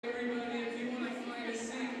Everybody, if you want to find a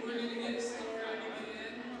seat, we're going to get started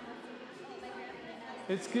again.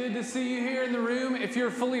 It's good to see you here in the room. If you're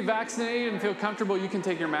fully vaccinated and feel comfortable, you can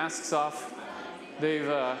take your masks off. They've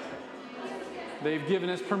given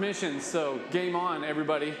us permission, so game on,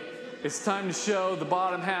 everybody. It's time to show the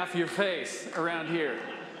bottom half of your face around here.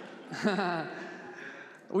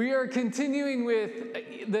 We are continuing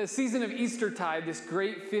with the season of Eastertide, this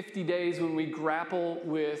great 50 days when we grapple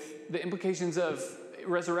with the implications of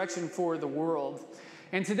resurrection for the world.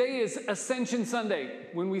 And today is Ascension Sunday,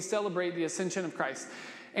 when we celebrate the ascension of Christ.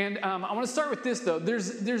 And I want to start with this, though.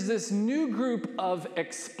 There's this new group of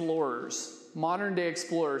explorers, modern-day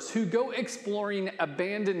explorers, who go exploring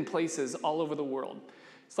abandoned places all over the world.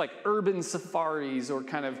 It's like urban safaris or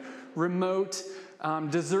kind of remote,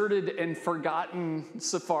 deserted and forgotten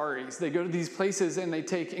safaris. They go to these places and they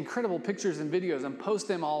take incredible pictures and videos and post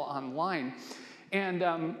them all online. And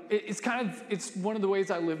it's one of the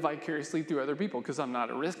ways I live vicariously through other people, because I'm not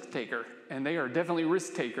a risk taker, and they are definitely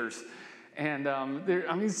risk takers. And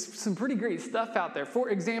some pretty great stuff out there. For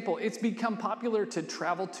example, it's become popular to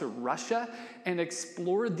travel to Russia and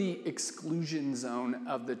explore the exclusion zone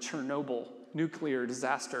of the Chernobyl nuclear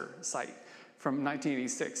disaster site from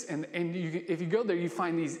 1986. If you go there, you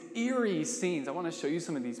find these eerie scenes. I want to show you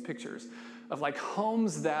some of these pictures of like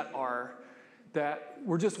homes that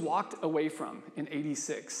were just walked away from in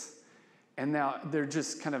 86. And now they're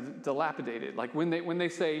just kind of dilapidated. Like when they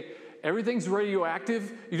say everything's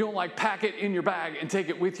radioactive, you don't like pack it in your bag and take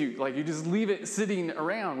it with you. Like you just leave it sitting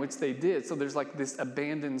around, which they did. So there's like this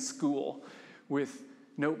abandoned school with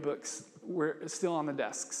notebooks still on the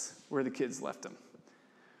desks where the kids left them.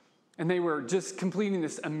 And they were just completing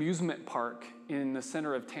this amusement park in the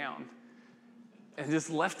center of town and just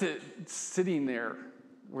left it sitting there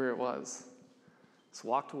where it was. Just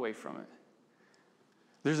walked away from it.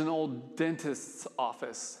 There's an old dentist's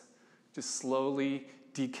office just slowly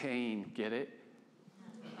decaying. Get it?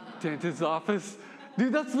 Dentist's office?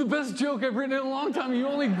 Dude, that's the best joke I've written in a long time. You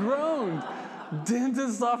only groaned.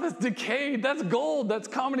 Dentist's office decayed. That's gold. That's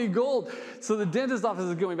comedy gold. So the dentist's office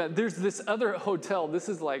is going back. There's this other hotel. This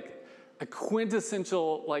is like a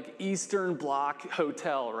quintessential like Eastern Bloc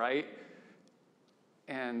hotel, right?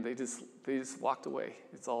 And they just walked away.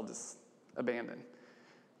 It's all just abandoned.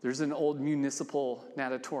 There's an old municipal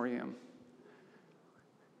natatorium.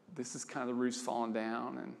 This is kind of the roof's fallen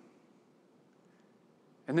down.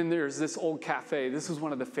 And then there's this old cafe. This was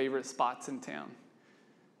one of the favorite spots in town.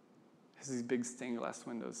 It has these big stained glass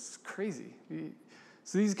windows. It's crazy.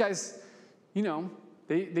 So these guys,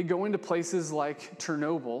 they go into places like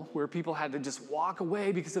Chernobyl where people had to just walk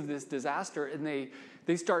away because of this disaster, and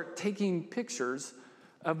they start taking pictures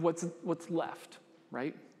of what's left,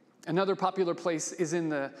 right? Another popular place is in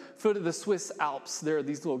the foot of the Swiss Alps. There are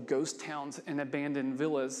these little ghost towns and abandoned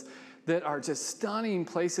villas that are just stunning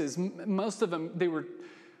places. Most of them,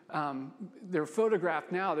 they're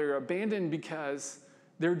photographed now. They're abandoned because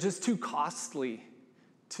they're just too costly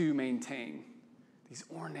to maintain. These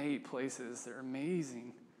ornate places, they're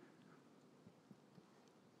amazing.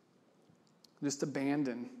 Just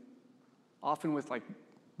abandoned, often with like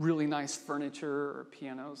really nice furniture or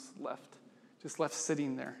pianos left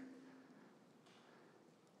sitting there.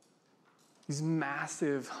 These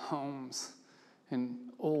massive homes and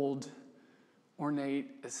old, ornate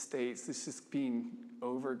estates, it's just being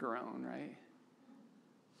overgrown, right?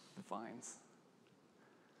 The vines.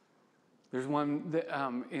 There's one that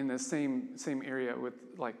in the same area with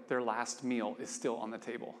like their last meal is still on the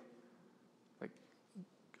table, like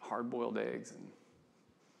hard-boiled eggs, and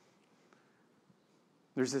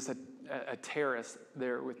there's this a terrace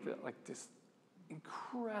there with like this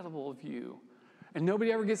incredible view. And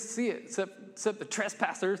nobody ever gets to see it except the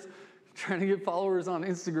trespassers trying to get followers on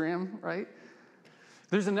Instagram, right?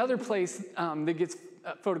 There's another place that gets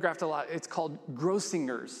photographed a lot. It's called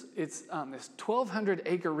Grossinger's. It's this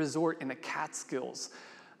 1,200-acre resort in the Catskills.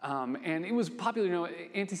 And it was popular,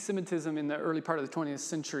 anti-Semitism in the early part of the 20th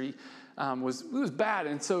century was bad.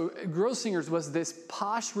 And so Grossinger's was this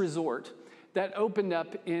posh resort that opened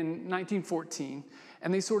up in 1914.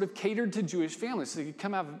 And they sort of catered to Jewish families, so they could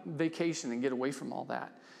come have vacation and get away from all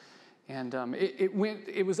that. And it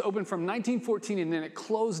was open from 1914, and then it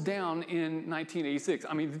closed down in 1986.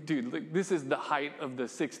 I mean, dude, this is the height of the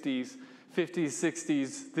 60s, 50s,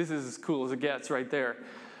 60s. This is as cool as it gets right there.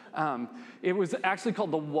 It was actually called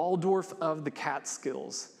the Waldorf of the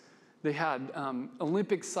Catskills. They had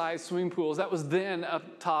Olympic-sized swimming pools. That was then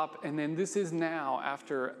up top, and then this is now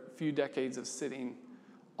after a few decades of sitting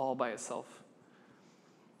all by itself.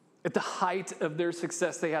 At the height of their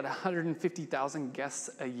success, they had 150,000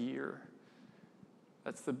 guests a year.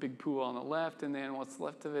 That's the big pool on the left, and then what's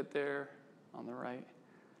left of it there on the right.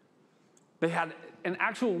 They had an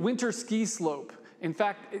actual winter ski slope. In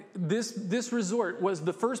fact, this resort was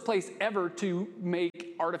the first place ever to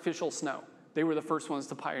make artificial snow. They were the first ones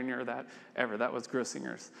to pioneer that ever. That was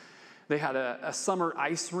Grossinger's. They had a summer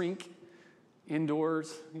ice rink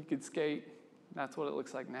indoors. You could skate. That's what it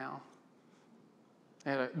looks like now.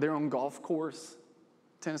 They had their own golf course,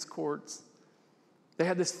 tennis courts. They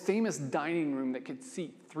had this famous dining room that could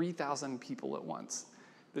seat 3,000 people at once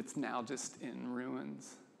that's now just in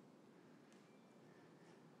ruins.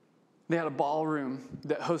 They had a ballroom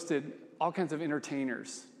that hosted all kinds of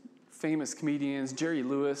entertainers, famous comedians, Jerry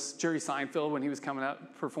Lewis, Jerry Seinfeld, when he was coming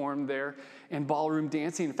up, performed there, and ballroom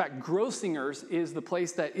dancing. In fact, Grossinger's is the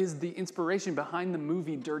place that is the inspiration behind the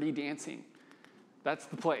movie Dirty Dancing. That's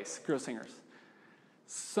the place, Grossinger's.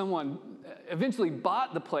 Someone eventually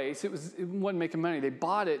bought the place. It wasn't making money. They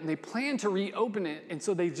bought it, and they planned to reopen it, and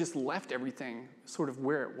so they just left everything sort of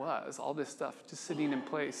where it was, all this stuff just sitting in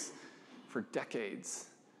place for decades.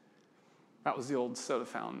 That was the old soda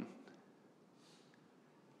fountain.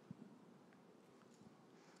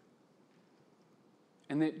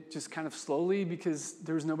 And it just kind of slowly, because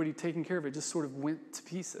there was nobody taking care of it, just sort of went to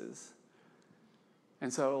pieces.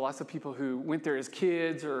 And so lots of people who went there as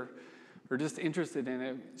kids or just interested in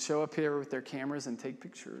it show up here with their cameras and take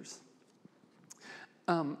pictures.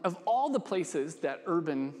 Of all the places that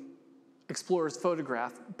urban explorers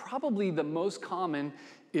photograph, probably the most common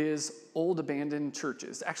is old abandoned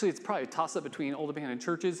churches. Actually, it's probably a toss-up between old abandoned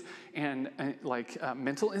churches and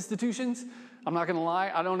mental institutions. I'm not going to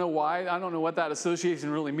lie, I don't know why. I don't know what that association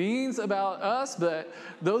really means about us, but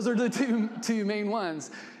those are the two main ones.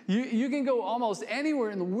 You can go almost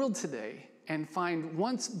anywhere in the world today and find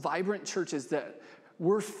once vibrant churches that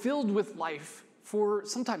were filled with life for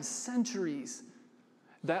sometimes centuries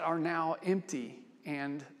that are now empty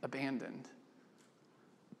and abandoned.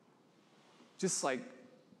 Just like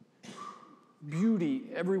beauty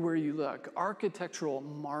everywhere you look, architectural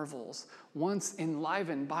marvels, once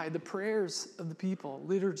enlivened by the prayers of the people,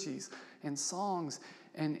 liturgies and songs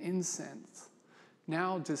and incense,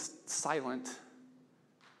 now just silent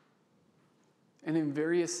and in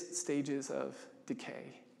various stages of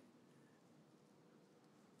decay.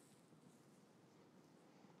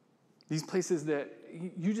 These places that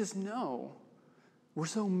you just know were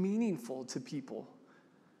so meaningful to people,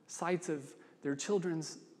 sites of their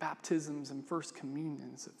children's baptisms and first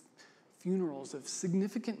communions, of funerals, of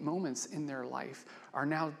significant moments in their life, are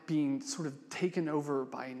now being sort of taken over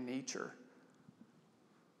by nature.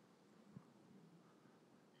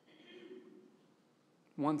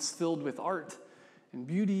 Once filled with art and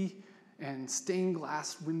beauty and stained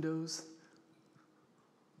glass windows,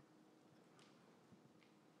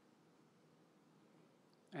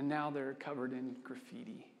 and now they're covered in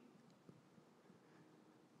graffiti,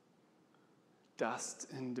 dust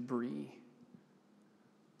and debris.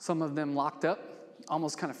 Some of them locked up,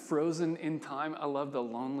 almost kind of frozen in time. I love the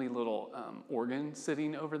lonely little organ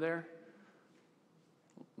sitting over there.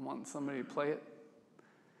 Want somebody to play it.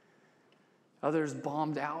 Others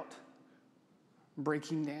bombed out,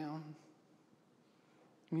 breaking down.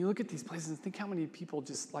 And you look at these places and think how many people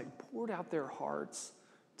just poured out their hearts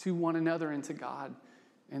to one another and to God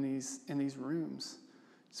in these rooms.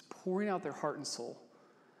 Just pouring out their heart and soul,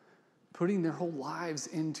 putting their whole lives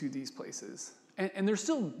into these places. And they're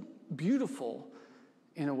still beautiful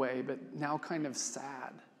in a way, but now kind of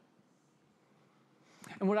sad.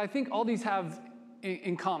 And what I think all these have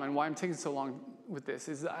in common, why I'm taking so long with this,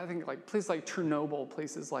 is I think places like Chernobyl,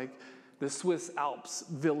 places like the Swiss Alps,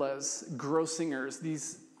 villas, Grossinger's,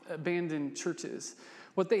 these abandoned churches,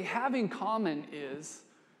 what they have in common is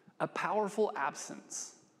a powerful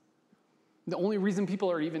absence. The only reason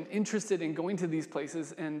people are even interested in going to these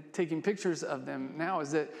places and taking pictures of them now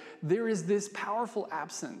is that there is this powerful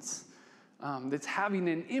absence that's having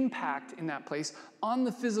an impact in that place on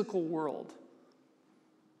the physical world,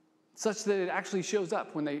 such that it actually shows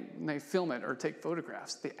up when they film it or take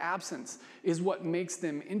photographs. The absence is what makes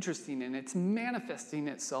them interesting, and it's manifesting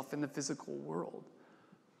itself in the physical world.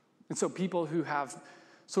 And so people who have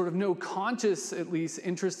sort of no conscious, at least,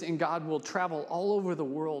 interest in God will travel all over the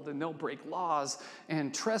world, and they'll break laws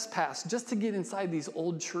and trespass just to get inside these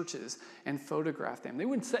old churches and photograph them. They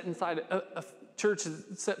wouldn't set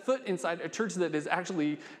foot inside a church that is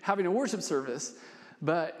actually having a worship service.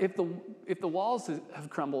 But if the walls have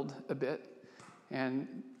crumbled a bit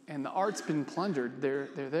and the art's been plundered, they're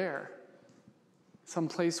there. Some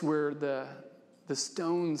place where the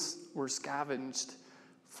stones were scavenged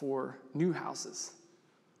for new houses.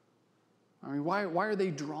 I mean, why are they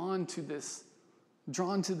drawn to this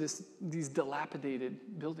drawn to these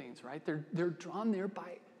dilapidated buildings, right? They're drawn there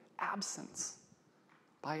by absence,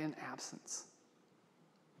 by an absence.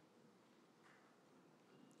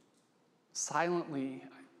 Silently,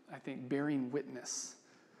 I think, bearing witness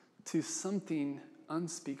to something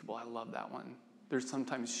unspeakable. I love that one. There's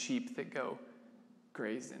sometimes sheep that go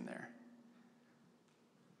graze in there.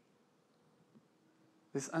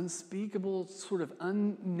 This unspeakable, sort of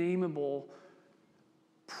unnameable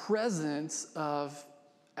presence of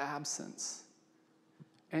absence.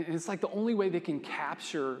 And it's like the only way they can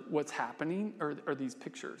capture what's happening are these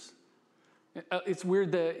pictures. It's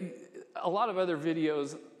weird that a lot of other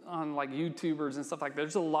videos on like YouTubers and stuff like that,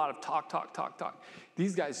 there's a lot of talk.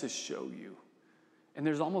 These guys just show you. And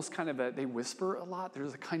there's almost kind of they whisper a lot.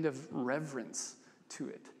 There's a kind of reverence to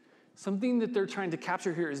it. Something that they're trying to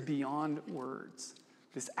capture here is beyond words.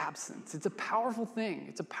 This absence. It's a powerful thing.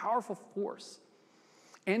 It's a powerful force.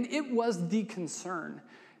 And it was the concern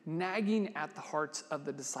nagging at the hearts of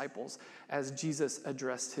the disciples as Jesus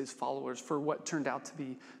addressed his followers for what turned out to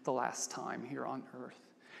be the last time here on earth.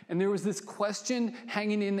 And there was this question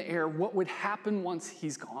hanging in the air: what would happen once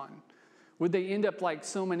he's gone? Would they end up like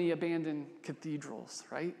so many abandoned cathedrals,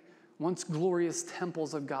 right? Once glorious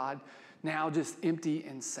temples of God, now just empty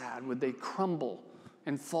and sad. Would they crumble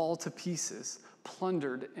and fall to pieces,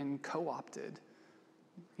 plundered and co-opted?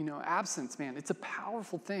 You know, absence, man, it's a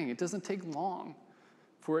powerful thing. It doesn't take long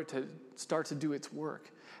for it to start to do its work.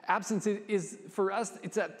 Absence is for us,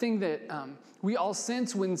 it's that thing that we all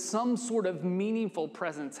sense when some sort of meaningful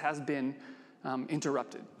presence has been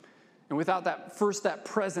interrupted. And without that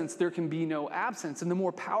presence, there can be no absence. And the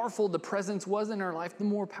more powerful the presence was in our life, the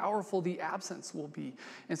more powerful the absence will be.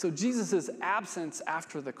 And so Jesus' absence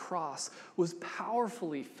after the cross was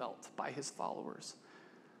powerfully felt by his followers.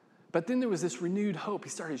 But then there was this renewed hope. He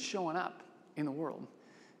started showing up in the world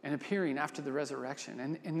and appearing after the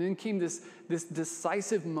resurrection. And then came this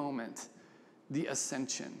decisive moment, the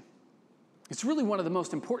ascension. It's really one of the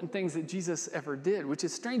most important things that Jesus ever did, which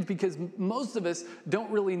is strange because most of us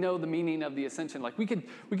don't really know the meaning of the ascension. Like we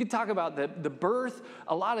could talk about the birth,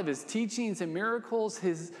 a lot of his teachings and miracles,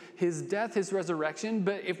 his death, his resurrection.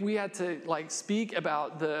 But if we had to like speak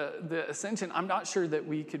about the ascension, I'm not sure that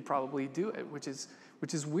we could probably do it, which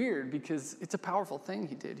is weird because it's a powerful thing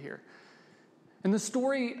he did here. And the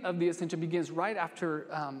story of the ascension begins right after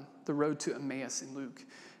the road to Emmaus in Luke.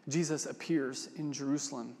 Jesus appears in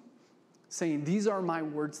Jerusalem, saying, "These are my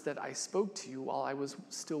words that I spoke to you while I was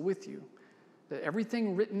still with you, that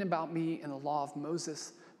everything written about me in the law of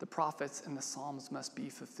Moses, the prophets, and the Psalms must be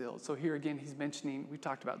fulfilled." So here again, he's mentioning, we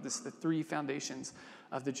talked about this, the three foundations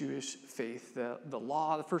of the Jewish faith. The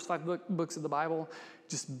law, the first 5 books of the Bible,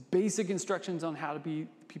 just basic instructions on how to be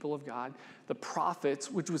people of God. The prophets,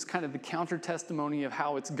 which was kind of the counter testimony of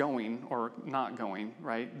how it's going or not going,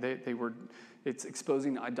 right? It's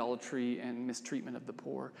exposing idolatry and mistreatment of the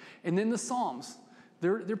poor. And then the Psalms,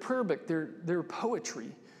 they're prayer book, they're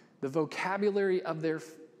poetry, the vocabulary of their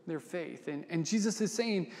faith. And Jesus is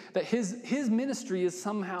saying that his ministry is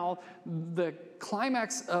somehow the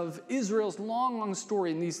climax of Israel's long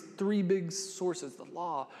story in these 3 big sources: the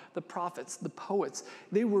law, the prophets, the poets.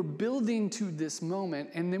 They were building to this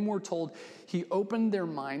moment, and then we're told he opened their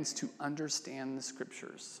minds to understand the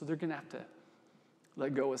scriptures. So they're going to have to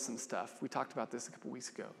let go of some stuff. We talked about this a couple weeks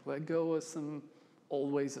ago. Let go of some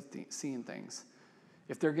old ways of seeing things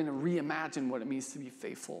if they're going to reimagine what it means to be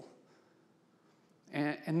faithful.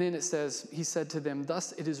 And then it says, he said to them,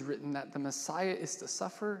 "Thus it is written that the Messiah is to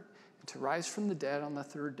suffer and to rise from the dead on the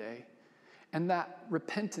 3rd day, and that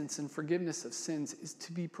repentance and forgiveness of sins is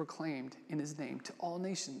to be proclaimed in his name to all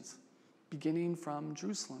nations, beginning from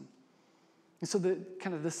Jerusalem." And so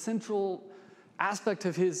the central aspect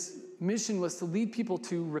of his mission was to lead people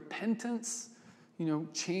to repentance,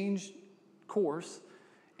 change course,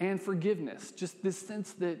 and forgiveness. Just this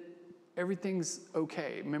sense that everything's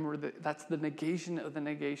okay. Remember that's the negation of the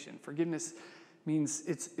negation. Forgiveness means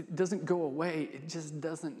it doesn't go away. It just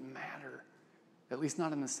doesn't matter, at least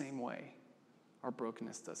not in the same way. Our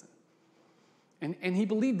brokenness doesn't. And he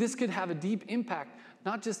believed this could have a deep impact,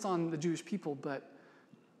 not just on the Jewish people, but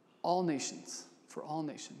all nations, for all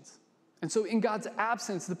nations. And so in God's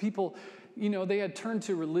absence, the people, they had turned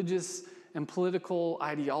to religious and political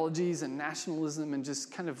ideologies and nationalism and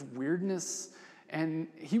just kind of weirdness. And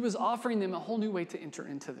he was offering them a whole new way to enter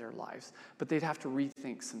into their lives. But they'd have to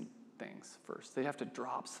rethink some things first. They'd have to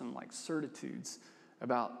drop some certitudes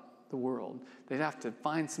about the world. They'd have to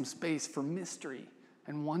find some space for mystery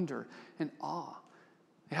and wonder and awe.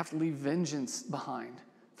 They'd have to leave vengeance behind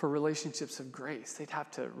for relationships of grace. They'd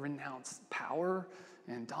have to renounce power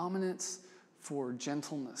and dominance for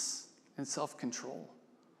gentleness and self-control.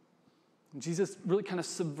 And Jesus really kind of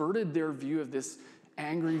subverted their view of this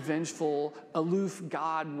angry, vengeful, aloof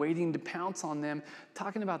God waiting to pounce on them,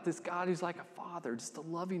 talking about this God who's like a father, just a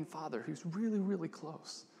loving father who's really, really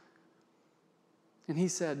close. And he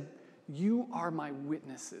said, you are my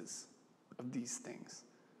witnesses of these things.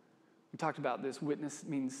 We talked about this. Witness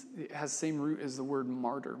means, it has the same root as the word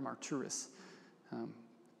martyr, martyris.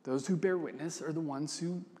 Those who bear witness are the ones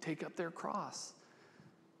who take up their cross,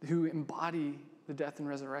 who embody the death and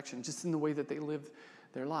resurrection, just in the way that they live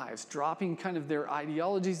their lives, dropping kind of their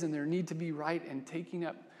ideologies and their need to be right and taking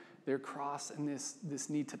up their cross and this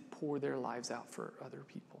need to pour their lives out for other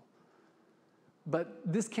people. But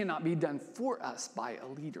this cannot be done for us by a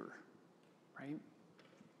leader, right?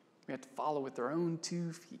 We have to follow with our own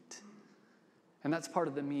 2 feet. And that's part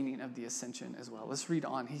of the meaning of the ascension as well. Let's read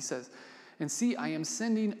on. He says, and see, I am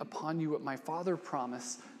sending upon you what my Father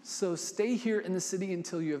promised. So stay here in the city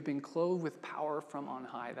until you have been clothed with power from on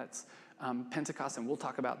high. That's Pentecost, and we'll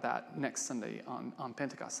talk about that next Sunday on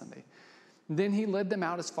Pentecost Sunday. Then he led them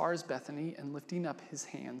out as far as Bethany, and lifting up his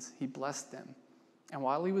hands, he blessed them. And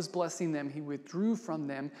while he was blessing them, he withdrew from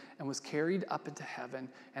them and was carried up into heaven,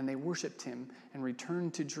 and they worshiped him and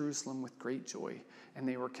returned to Jerusalem with great joy. And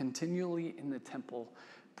they were continually in the temple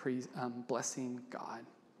blessing God.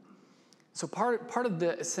 So part of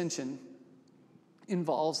the ascension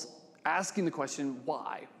involves asking the question,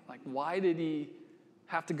 why? Like, why did he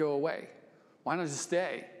have to go away? Why not just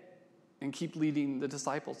stay and keep leading the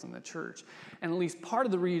disciples in the church? And at least part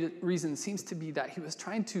of the reason seems to be that he was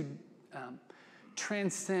trying to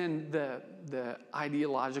transcend the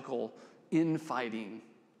ideological infighting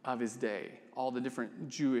of his day, all the different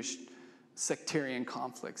Jewish sectarian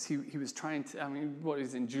conflicts. He was trying to, what,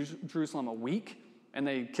 he's in Jerusalem a week and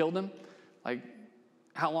they killed him? Like,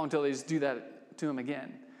 how long till they just do that to him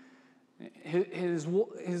again? His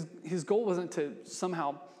goal wasn't to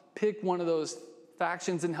somehow pick one of those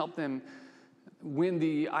factions and help them win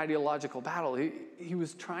the ideological battle. He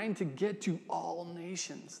was trying to get to all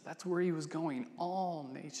nations. That's where he was going, all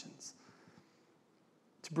nations.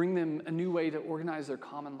 To bring them a new way to organize their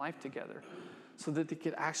common life together so that they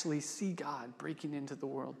could actually see God breaking into the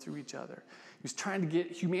world through each other. He was trying to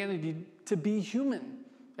get humanity to be human,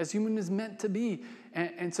 as human is meant to be.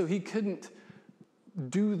 And so he couldn't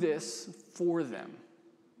do this for them.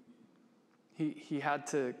 He had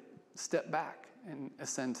to step back and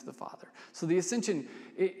ascend to the Father. So the ascension,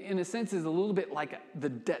 in a sense, is a little bit like the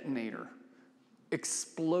detonator,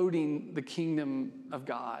 exploding the kingdom of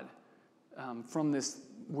God from this,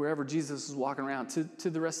 wherever Jesus was walking around, to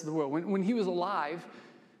the rest of the world. When he was alive,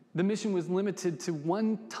 the mission was limited to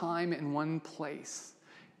one time and one place.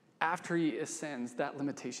 After he ascends, that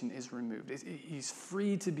limitation is removed. He's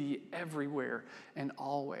free to be everywhere and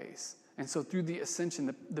always. And so through the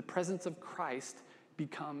ascension, the presence of Christ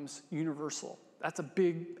becomes universal. That's a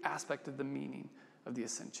big aspect of the meaning of the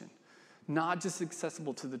ascension. Not just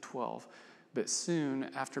accessible to the 12, but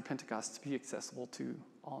soon after Pentecost to be accessible to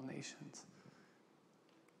all nations.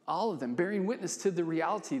 All of them bearing witness to the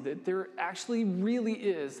reality that there actually really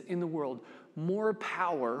is in the world more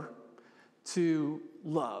power to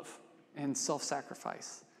love and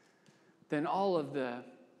self-sacrifice than all of the,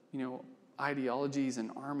 ideologies and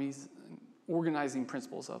armies and organizing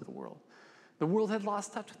principles of the world. The world had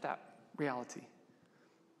lost touch with that reality.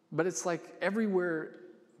 But it's like everywhere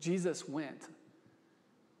Jesus went,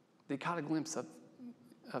 they caught a glimpse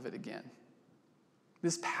of it again.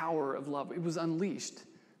 This power of love, it was unleashed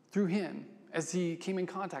through him as he came in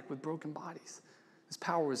contact with broken bodies. This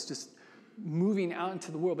power was just moving out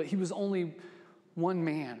into the world, but he was only one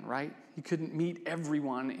man, right? He couldn't meet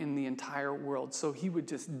everyone in the entire world, so he would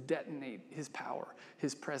just detonate his power,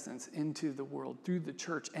 his presence into the world through the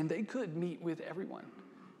church, and they could meet with everyone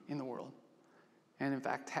in the world, and in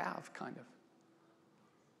fact have, kind of.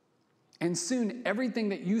 And soon, everything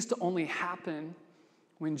that used to only happen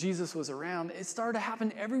when Jesus was around, it started to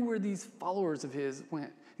happen everywhere these followers of his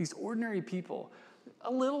went. These ordinary people,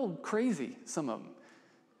 a little crazy, some of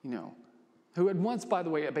them, who had once, by the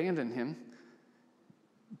way, abandoned him,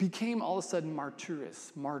 became all of a sudden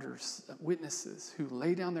martyrs, witnesses who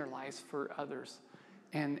lay down their lives for others.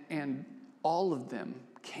 And all of them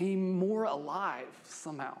came more alive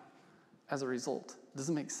somehow as a result. It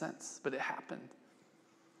doesn't make sense, but it happened.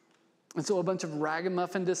 And so a bunch of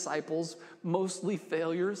ragamuffin disciples, mostly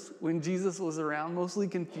failures when Jesus was around, mostly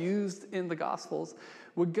confused in the Gospels,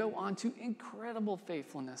 would go on to incredible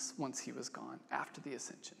faithfulness once he was gone after the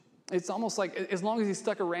ascension. It's almost like as long as he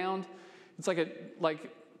stuck around, it's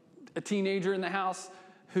like a teenager in the house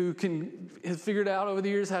who has figured out over the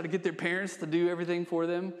years how to get their parents to do everything for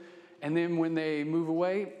them. And then when they move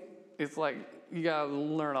away, it's like you got to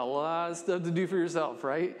learn a lot of stuff to do for yourself,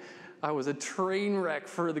 right? I was a train wreck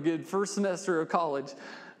for the good first semester of college.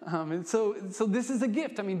 And so this is a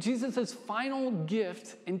gift. I mean, Jesus' final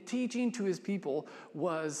gift in teaching to his people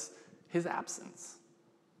was his absence.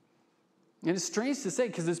 And it's strange to say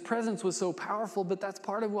because his presence was so powerful, but that's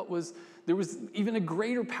part of there was even a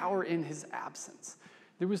greater power in his absence.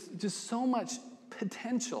 There was just so much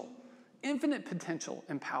potential, infinite potential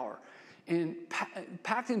and power, and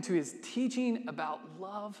packed into his teaching about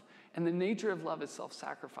love and the nature of love is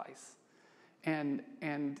self-sacrifice. And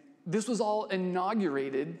this was all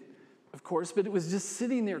inaugurated, of course, but it was just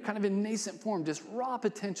sitting there kind of in nascent form, just raw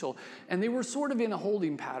potential. And they were sort of in a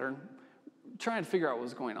holding pattern, trying to figure out what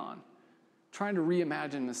was going on, trying to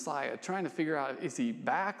reimagine Messiah, trying to figure out, is he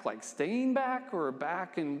back, like staying back, or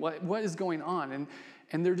back, and what is going on?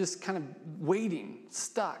 And they're just kind of waiting,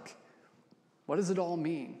 stuck. What does it all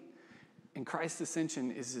mean? And Christ's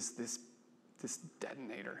ascension is just this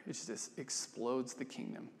detonator. It just explodes the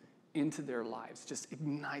kingdom into their lives, just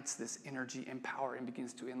ignites this energy and power and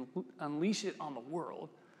begins to unleash it on the world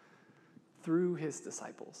through his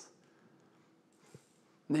disciples.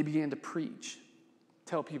 And they began to preach,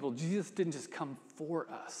 tell people Jesus didn't just come for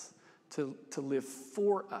us, to live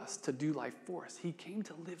for us, to do life for us. He came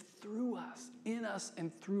to live through us, in us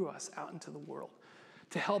and through us out into the world,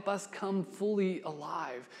 to help us come fully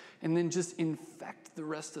alive and then just infect the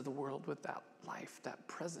rest of the world with that life, that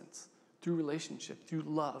presence, through relationship, through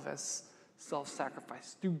love as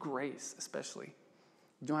self-sacrifice, through grace especially.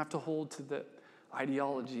 You don't have to hold to the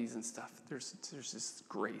ideologies and stuff. There's this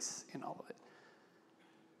grace in all of it.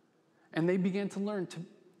 And they began to learn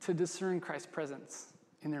to discern Christ's presence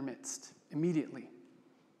in their midst immediately.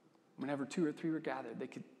 Whenever 2 or 3 were gathered,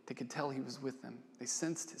 they could tell he was with them. They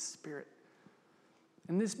sensed his spirit.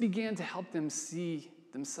 And this began to help them see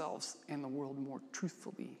themselves and the world more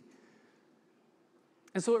truthfully.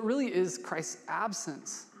 And so it really is Christ's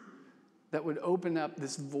absence that would open up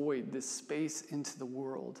this void, this space into the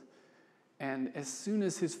world. And as soon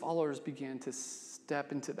as his followers began to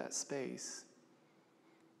step into that space,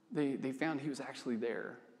 they found he was actually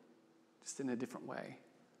there, just in a different way.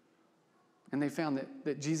 And they found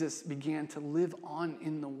that Jesus began to live on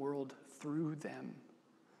in the world through them.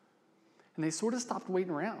 And they sort of stopped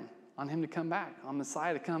waiting around on him to come back, on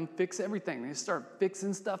Messiah to come fix everything. They started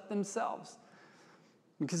fixing stuff themselves.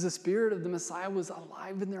 Because the spirit of the Messiah was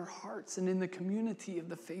alive in their hearts and in the community of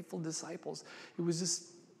the faithful disciples. It was just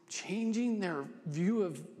changing their view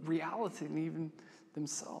of reality and even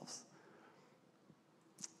themselves.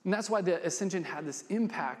 And that's why the ascension had this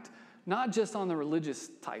impact, not just on the religious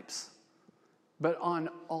types, but on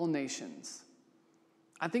all nations.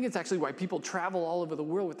 I think it's actually why people travel all over the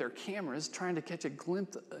world with their cameras trying to catch a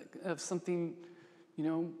glimpse of something,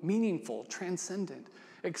 meaningful, transcendent.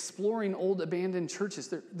 Exploring old abandoned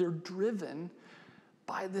churches. They're driven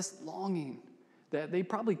by this longing that they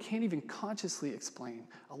probably can't even consciously explain,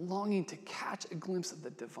 a longing to catch a glimpse of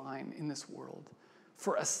the divine in this world,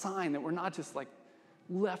 for a sign that we're not just like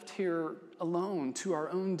left here alone to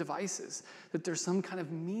our own devices, that there's some kind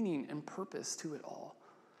of meaning and purpose to it all.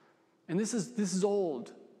 And this is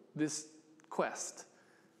old, this quest.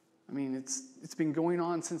 I mean, it's been going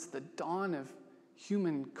on since the dawn of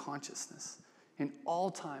human consciousness. In all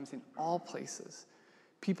times, in all places,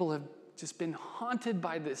 people have just been haunted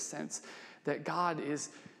by this sense that God is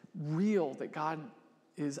real, that God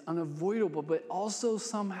is unavoidable, but also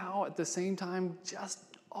somehow at the same time just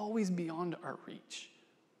always beyond our reach.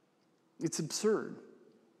 It's absurd.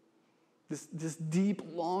 This deep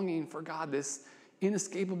longing for God, this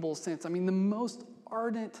inescapable sense. I mean, the most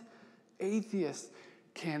ardent atheist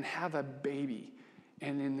can have a baby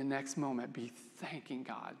and in the next moment be thanking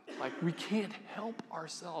God. Like, we can't help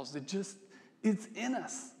ourselves. It's in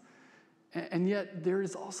us. And yet there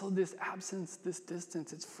is also this absence, this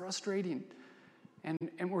distance. It's frustrating. And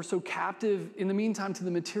we're so captive in the meantime to the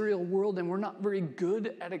material world, and we're not very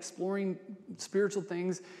good at exploring spiritual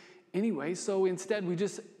things anyway. So instead we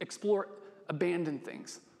just explore abandoned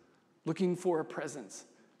things, looking for a presence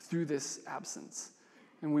through this absence.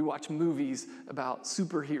 And we watch movies about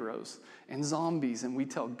superheroes and zombies, and we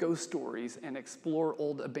tell ghost stories and explore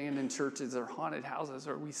old abandoned churches or haunted houses,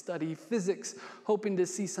 or we study physics, hoping to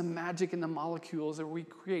see some magic in the molecules, or we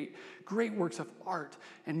create great works of art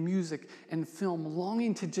and music and film,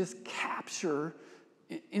 longing to just capture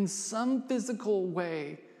in some physical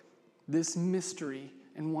way this mystery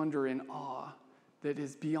and wonder and awe that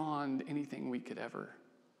is beyond anything we could ever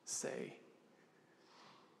say.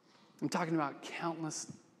 I'm talking about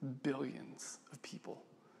countless billions of people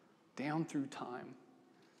down through time,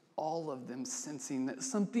 all of them sensing that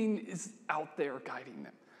something is out there guiding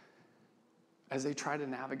them, as they try to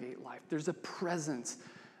navigate life. There's a presence,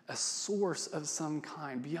 a source of some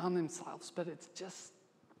kind beyond themselves, but it's just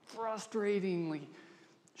frustratingly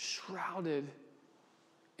shrouded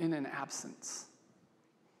in an absence.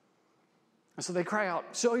 And so they cry out,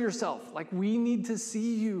 show yourself. Like, we need to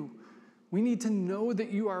see you. We need to know that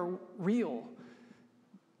you are real.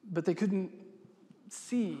 But they couldn't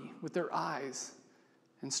see with their eyes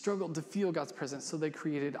and struggled to feel God's presence, so they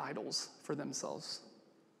created idols for themselves.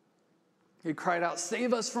 They cried out,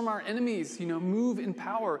 save us from our enemies, move in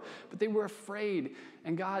power. But they were afraid.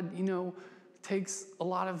 And God, takes a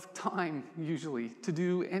lot of time usually to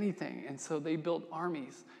do anything. And so they built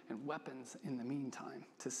armies and weapons in the meantime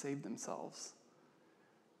to save themselves.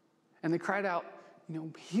 And they cried out,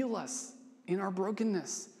 heal us in our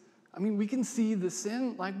brokenness. I mean, we can see the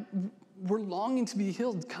sin, like we're longing to be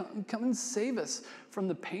healed. Come and save us from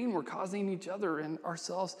the pain we're causing each other and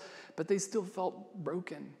ourselves. But they still felt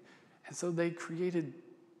broken. And so they created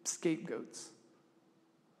scapegoats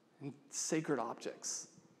and sacred objects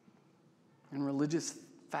and religious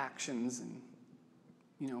factions and,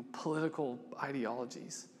 political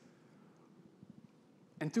ideologies.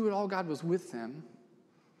 And through it all, God was with them.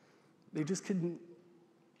 They just couldn't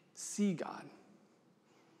see God.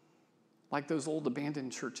 Like those old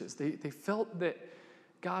abandoned churches. They felt that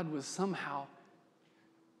God was somehow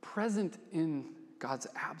present in God's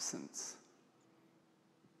absence.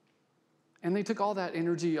 And they took all that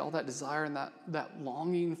energy, all that desire, and that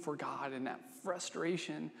longing for God and that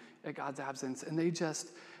frustration at God's absence, and they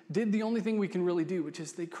just did the only thing we can really do, which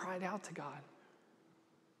is they cried out to God.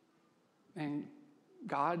 And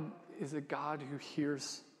God is a God who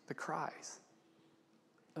hears the cries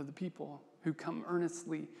of the people who come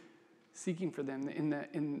earnestly seeking for them.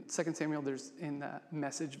 In 2 Samuel, there's in the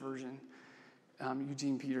Message version,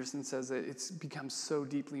 Eugene Peterson says that it's become so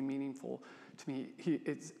deeply meaningful to me.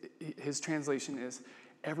 His translation is,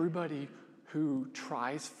 everybody who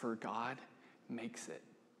tries for God makes it.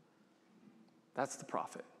 That's the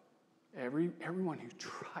prophet. Everyone who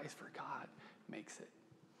tries for God makes it.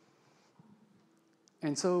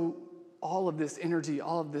 And so all of this energy,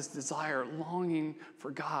 all of this desire, longing for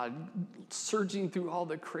God, searching through all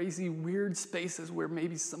the crazy, weird spaces where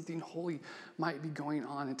maybe something holy might be going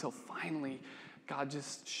on, until finally God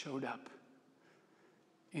just showed up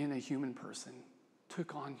in a human person,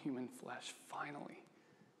 took on human flesh, finally.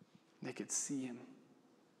 They could see him,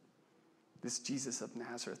 this Jesus of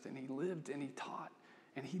Nazareth, and he lived and he taught,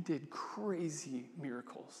 and he did crazy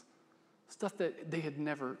miracles, stuff that they had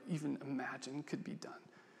never even imagined could be done.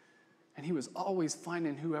 And he was always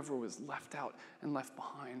finding whoever was left out and left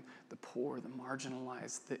behind, the poor, the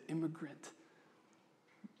marginalized, the immigrant,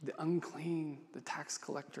 the unclean, the tax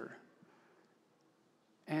collector.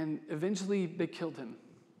 And eventually they killed him.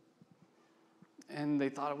 And they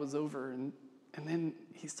thought it was over. And then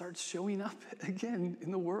he starts showing up again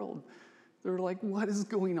in the world. They're like, what is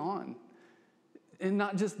going on? And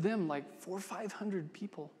not just them, like 400 or 500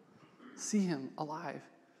 people see him alive.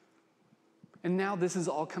 And now this is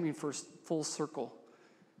all coming full circle.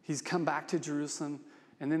 He's come back to Jerusalem,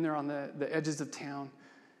 and then they're on the edges of town,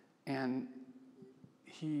 and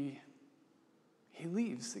he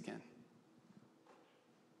leaves again.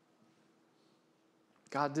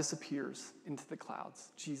 God disappears into the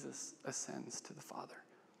clouds. Jesus ascends to the Father.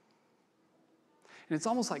 And it's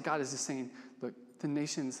almost like God is just saying, look, the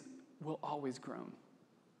nations will always groan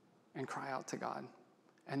and cry out to God,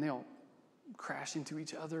 and they'll crash into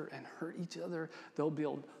each other and hurt each other. They'll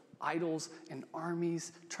build idols and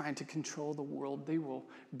armies trying to control the world. They will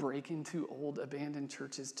break into old abandoned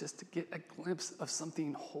churches just to get a glimpse of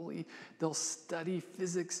something holy. They'll study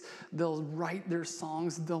physics. They'll write their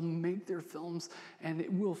songs. They'll make their films, and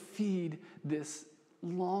it will feed this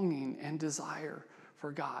longing and desire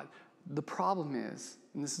for God. The problem is,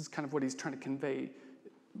 and this is kind of what he's trying to convey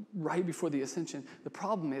right before the ascension, the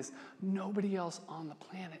problem is nobody else on the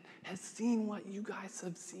planet has seen what you guys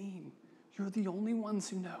have seen. You're the only ones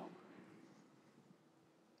who know.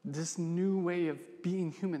 This new way of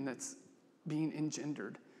being human that's being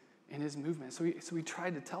engendered in his movement. So we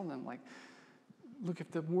tried to tell them, like, look, if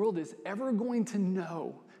the world is ever going to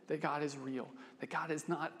know that God is real, that God is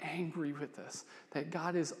not angry with us, that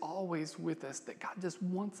God is always with us, that God just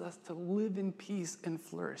wants us to live in peace and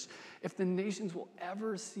flourish. If the nations will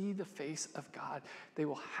ever see the face of God, they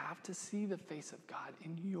will have to see the face of God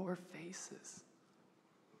in your faces.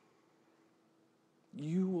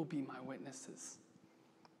 You will be my witnesses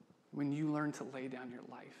when you learn to lay down your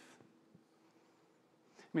life.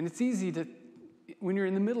 I mean, it's easy to, when you're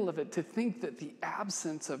in the middle of it, to think that the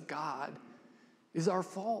absence of God is our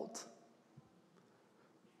fault.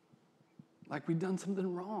 like we've done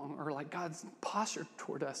something wrong, or like God's posture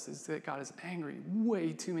toward us is that God is angry.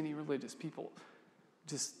 Way too many religious people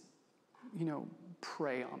just,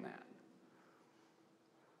 prey on that.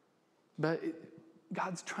 But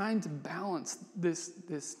God's trying to balance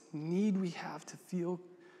this need we have to feel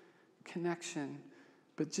connection,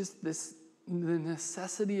 but just the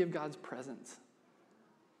necessity of God's presence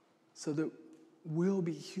so that we'll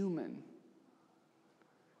be human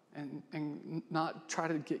and not try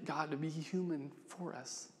to get God to be human for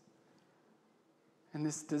us. And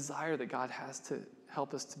this desire that God has to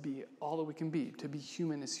help us to be all that we can be, to be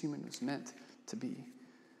human as human was meant to be.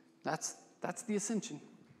 That's the ascension.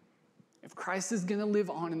 If Christ is going to live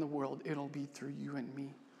on in the world, it'll be through you and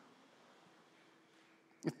me.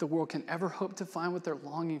 If the world can ever hope to find what they're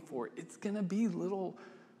longing for, it's going to be little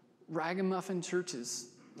ragamuffin churches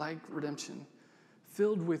like Redemption,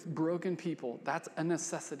 filled with broken people. That's a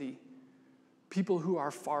necessity. People who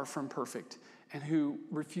are far from perfect and who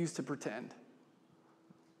refuse to pretend.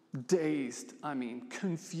 Dazed,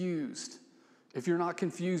 confused. If you're not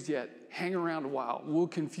confused yet, hang around a while. We'll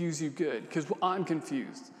confuse you good because I'm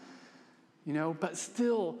confused. But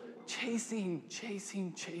still chasing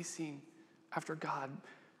after God,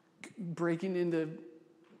 breaking into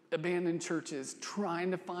abandoned churches,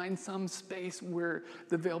 trying to find some space where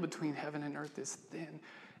the veil between heaven and earth is thin.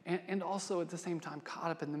 And also at the same time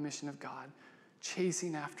caught up in the mission of God,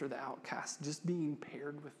 chasing after the outcast, just being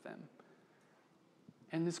paired with them.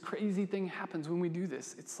 And this crazy thing happens when we do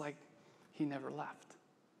this. It's like he never left.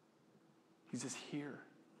 He's just here.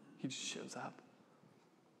 He just shows up.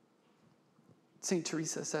 St.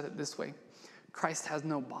 Teresa said it this way: Christ has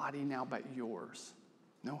no body now but yours.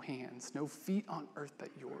 No hands, no feet on earth but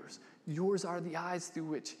yours. Yours are the eyes through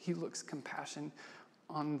which he looks compassion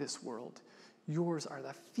on this world. Yours are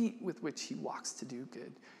the feet with which he walks to do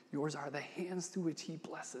good. Yours are the hands through which he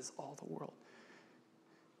blesses all the world.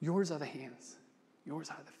 Yours are the hands.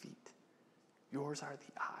 Yours are the feet. Yours are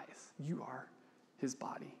the eyes. You are his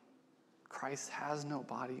body. Christ has no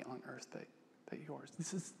body on earth but yours.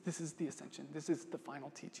 This is the ascension. This is the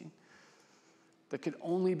final teaching that could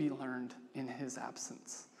only be learned in his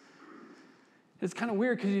absence. It's kind of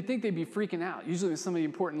weird because you'd think they'd be freaking out. Usually when somebody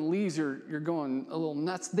important leaves, you're going a little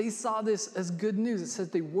nuts. They saw this as good news. It says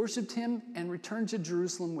they worshiped him and returned to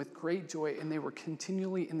Jerusalem with great joy, and they were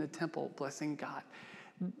continually in the temple blessing God.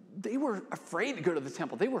 They were afraid to go to the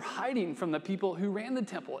temple. They were hiding from the people who ran the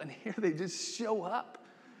temple, and here they just show up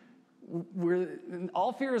where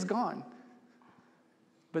all fear is gone.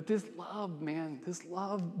 But this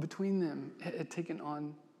love between them had taken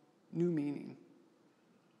on new meaning.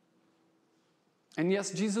 And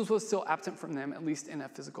yes, Jesus was still absent from them, at least in a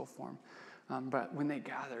physical form. But when they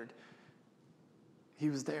gathered, he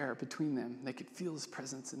was there between them. They could feel his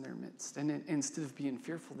presence in their midst. And instead of being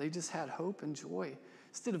fearful, they just had hope and joy.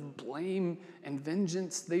 Instead of blame and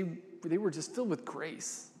vengeance, they were just filled with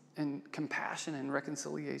grace and compassion and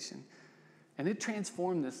reconciliation. And it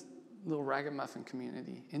transformed this little ragamuffin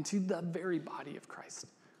community into the very body of Christ.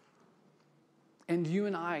 And you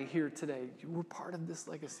and I here today, we're part of this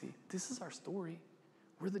legacy. This is our story.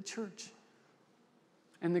 We're the church.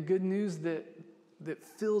 And the good news that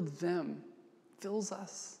filled them fills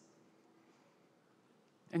us.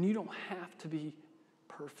 And you don't have to be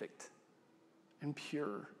perfect and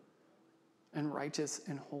pure and righteous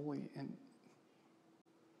and holy. And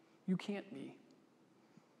you can't be.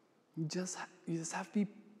 You just have to be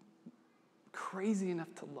crazy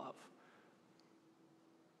enough to love.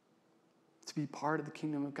 To be part of the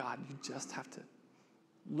kingdom of God, you just have to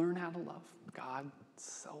learn how to love God,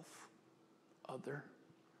 self, other,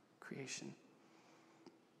 creation.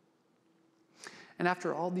 And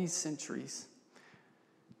after all these centuries,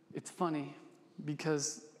 it's funny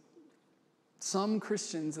because some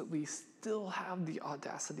Christians at least still have the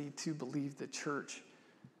audacity to believe the church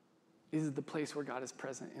is the place where God is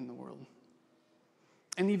present in the world.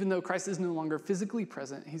 And even though Christ is no longer physically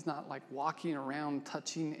present, he's not like walking around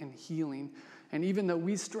touching and healing. And even though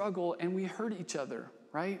we struggle and we hurt each other,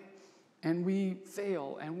 right? And we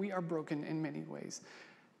fail and we are broken in many ways,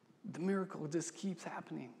 the miracle just keeps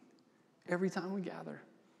happening every time we gather.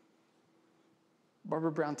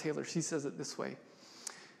 Barbara Brown Taylor, she says it this way.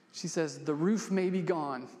 She says, the roof may be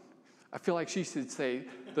gone. I feel like she should say,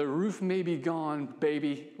 the roof may be gone,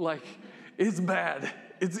 baby. Like, it's bad.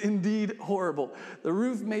 It's indeed horrible. The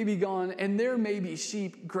roof may be gone, and there may be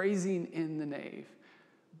sheep grazing in the nave.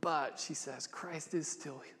 But, she says, Christ is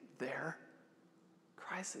still there.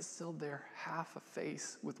 Christ is still there, half a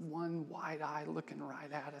face, with one wide eye looking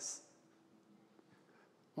right at us.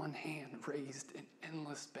 One hand raised in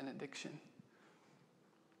endless benediction.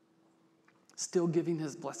 still giving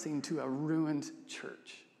his blessing to a ruined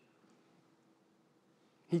church.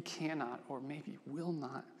 He cannot, or maybe will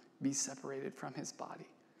not, be separated from his body.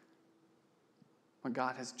 What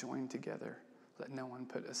God has joined together, let no one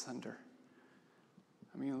put asunder.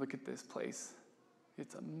 I mean, look at this place.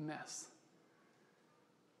 It's a mess.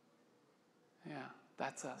 Yeah,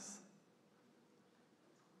 that's us.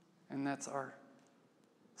 And that's our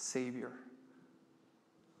Savior.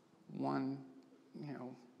 One,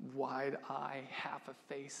 wide eye, half a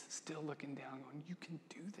face, still looking down, going, you can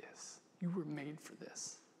do this. You were made for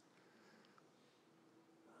this.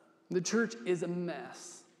 The church is a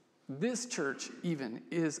mess. This church even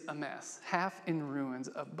is a mess. Half in ruins,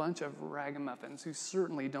 a bunch of ragamuffins who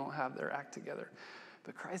certainly don't have their act together.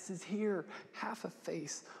 But Christ is here, half a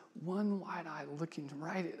face, one wide eye looking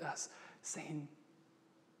right at us, saying,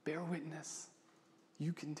 bear witness.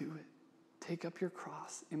 You can do it. Take up your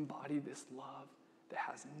cross. Embody this love that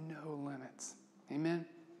has no limits. Amen?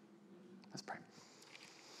 Let's pray.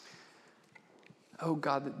 Oh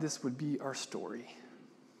God, that this would be our story.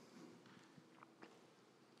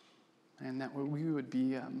 And that we would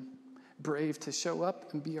be brave to show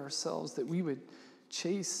up and be ourselves, that we would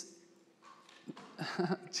chase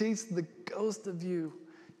the ghost of you,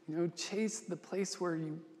 chase the place where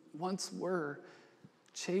you once were,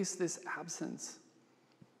 chase this absence,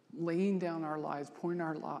 laying down our lives, pouring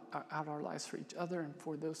out our lives for each other and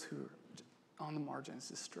for those who are on the margins,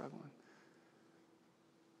 just struggling.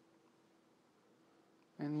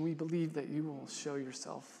 And we believe that you will show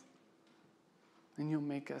yourself and you'll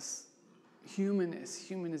make us human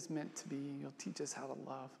is meant to be. You'll teach us how to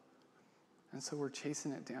love. And so we're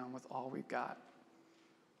chasing it down with all we've got.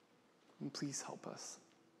 And please help us.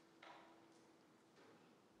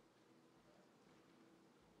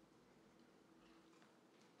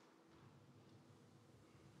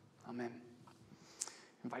 Amen. I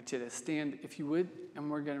invite you to stand if you would, and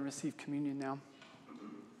we're going to receive communion now.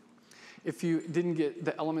 If you didn't get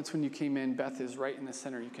the elements when you came in, Beth is right in the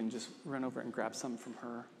center. You can just run over and grab some from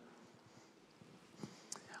her.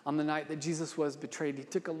 On the night that Jesus was betrayed, he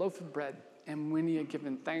took a loaf of bread, and when he had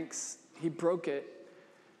given thanks, he broke it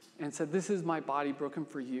and said, "This is my body broken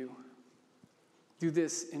for you. Do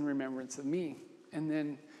this in remembrance of me." And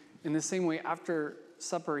then in the same way, after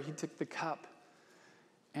supper, he took the cup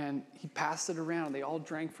and he passed it around. They all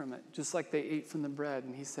drank from it, just like they ate from the bread.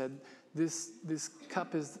 And he said, this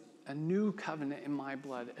cup is a new covenant in my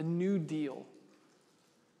blood, a new deal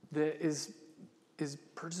that is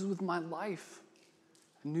purchased with my life,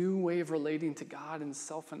 a new way of relating to God and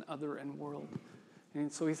self and other and world.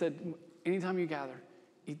 And so he said, anytime you gather,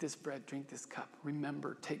 eat this bread, drink this cup.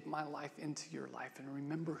 Remember, take my life into your life and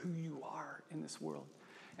remember who you are in this world.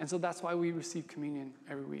 And so that's why we receive communion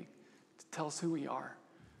every week, to tell us who we are,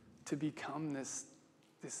 to become this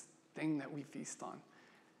thing that we feast on,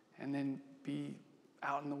 and then be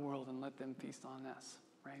out in the world and let them feast on us,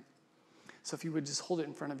 right? So if you would just hold it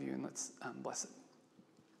in front of you and let's bless it.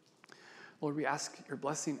 Lord, we ask your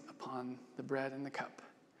blessing upon the bread and the cup.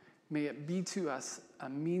 May it be to us a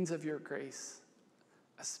means of your grace,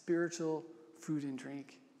 a spiritual food and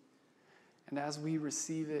drink. And as we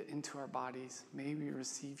receive it into our bodies, may we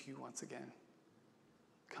receive you once again.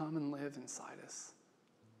 Come and live inside us.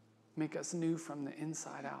 Make us new from the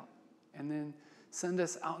inside out. And then send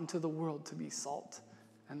us out into the world to be salt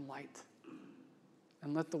and light.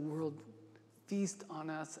 And let the world feast on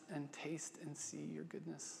us and taste and see your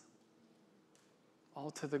goodness. All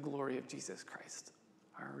to the glory of Jesus Christ,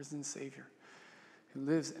 our risen Savior, who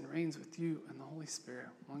lives and reigns with you and the Holy Spirit,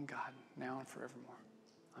 one God, now and forevermore.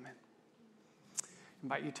 Amen. I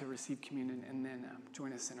invite you to receive communion and then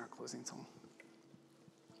join us in our closing song.